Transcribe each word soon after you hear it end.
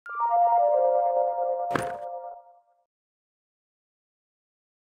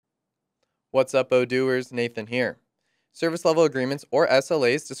What's up, Odooers? Nathan here. Service level agreements, or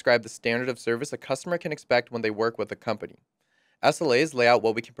SLAs, describe the standard of service a customer can expect when they work with a company. SLAs lay out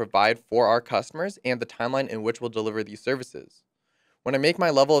what we can provide for our customers and the timeline in which we'll deliver these services. When I make my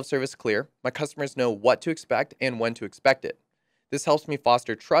level of service clear, my customers know what to expect and when to expect it. This helps me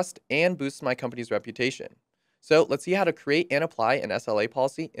foster trust and boosts my company's reputation. So let's see how to create and apply an SLA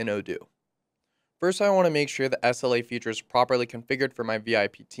policy in Odoo. First, I want to make sure the SLA feature is properly configured for my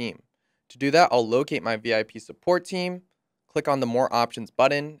VIP team. To do that, I'll locate my VIP support team, click on the More Options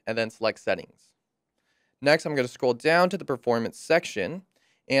button, and then select Settings. Next, I'm going to scroll down to the Performance section,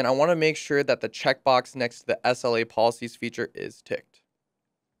 and I want to make sure that the checkbox next to the SLA Policies feature is ticked.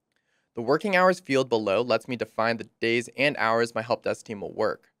 The Working Hours field below lets me define the days and hours my Helpdesk team will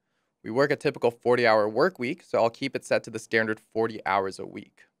work. We work a typical 40-hour work week, so I'll keep it set to the standard 40 hours a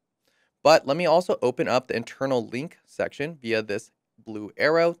week. But let me also open up the internal link section via this blue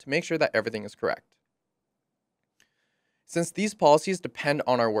arrow to make sure that everything is correct. Since these policies depend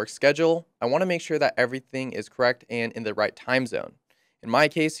on our work schedule, I want to make sure that everything is correct and in the right time zone. In my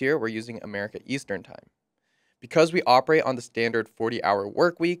case here, we're using America Eastern Time. Because we operate on the standard 40-hour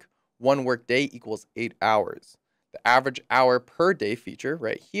work week, one work day equals 8 hours. The average hour per day feature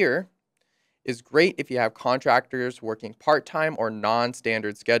right here is great if you have contractors working part-time or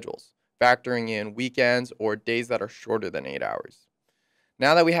non-standard schedules, factoring in weekends or days that are shorter than 8 hours.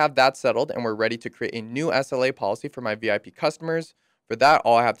 Now that we have that settled and we're ready to create a new SLA policy for my VIP customers, for that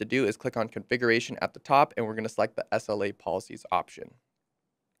all I have to do is click on Configuration at the top and we're going to select the SLA Policies option.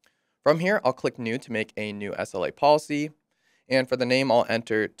 From here, I'll click New to make a new SLA policy, and for the name I'll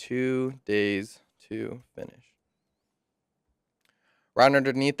enter 2 days to finish. Right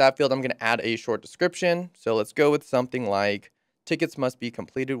underneath that field, I'm going to add a short description, so let's go with something like tickets must be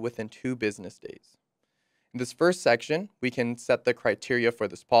completed within 2 business days. In this first section, we can set the criteria for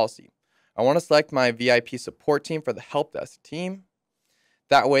this policy. I want to select my VIP support team for the Helpdesk team.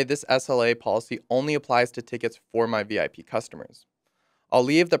 That way, this SLA policy only applies to tickets for my VIP customers. I'll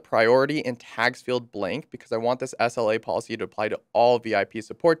leave the priority and tags field blank because I want this SLA policy to apply to all VIP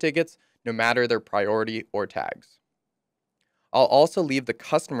support tickets, no matter their priority or tags. I'll also leave the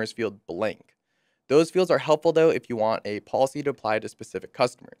customers field blank. Those fields are helpful though if you want a policy to apply to specific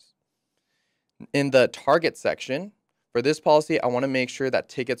customers. In the target section, for this policy, I want to make sure that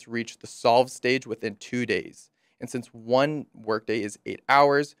tickets reach the solved stage within 2 days. And since one workday is 8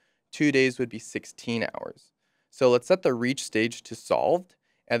 hours, 2 days would be 16 hours. So let's set the reach stage to solved,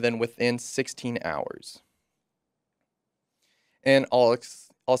 and then within 16 hours. And I'll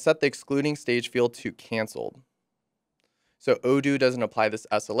set the excluding stage field to canceled. So Odoo doesn't apply this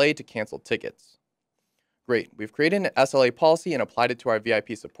SLA to canceled tickets. Great, we've created an SLA policy and applied it to our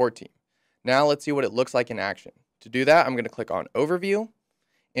VIP support team. Now let's see what it looks like in action. To do that, I'm going to click on Overview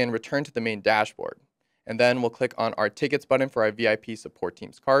and return to the main dashboard. And then we'll click on our Tickets button for our VIP support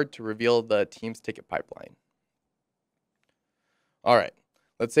team's card to reveal the team's ticket pipeline. All right,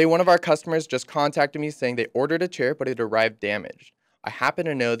 let's say one of our customers just contacted me saying they ordered a chair, but it arrived damaged. I happen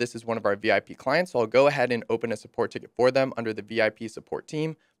to know this is one of our VIP clients, so I'll go ahead and open a support ticket for them under the VIP support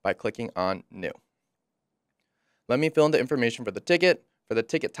team by clicking on New. Let me fill in the information for the ticket. For the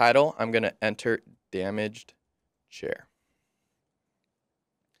ticket title, I'm going to enter damaged chair.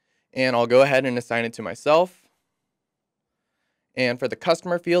 And I'll go ahead and assign it to myself. And for the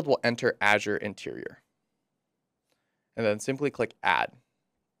customer field, we'll enter Azure Interior. And then simply click Add.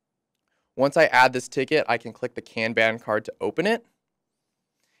 Once I add this ticket, I can click the Kanban card to open it.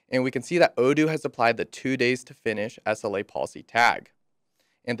 And we can see that Odoo has applied the 2 days to finish SLA policy tag.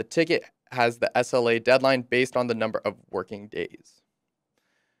 And the ticket has the SLA deadline based on the number of working days.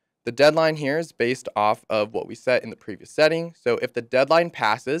 The deadline here is based off of what we set in the previous setting. So if the deadline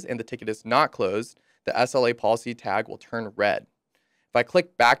passes and the ticket is not closed, the SLA policy tag will turn red. If I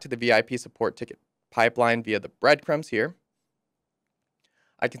click back to the VIP support ticket pipeline via the breadcrumbs here,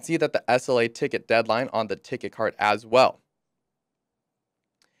 I can see that the SLA ticket deadline on the ticket card as well.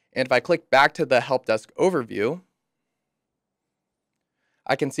 And if I click back to the Helpdesk overview,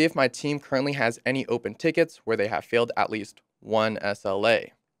 I can see if my team currently has any open tickets where they have failed at least one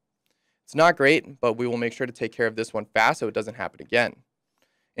SLA. It's not great, but we will make sure to take care of this one fast so it doesn't happen again.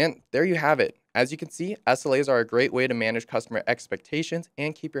 And there you have it. As you can see, SLAs are a great way to manage customer expectations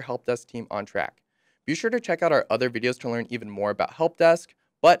and keep your Helpdesk team on track. Be sure to check out our other videos to learn even more about Helpdesk,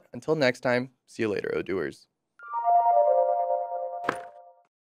 but until next time, see you later, Odooers.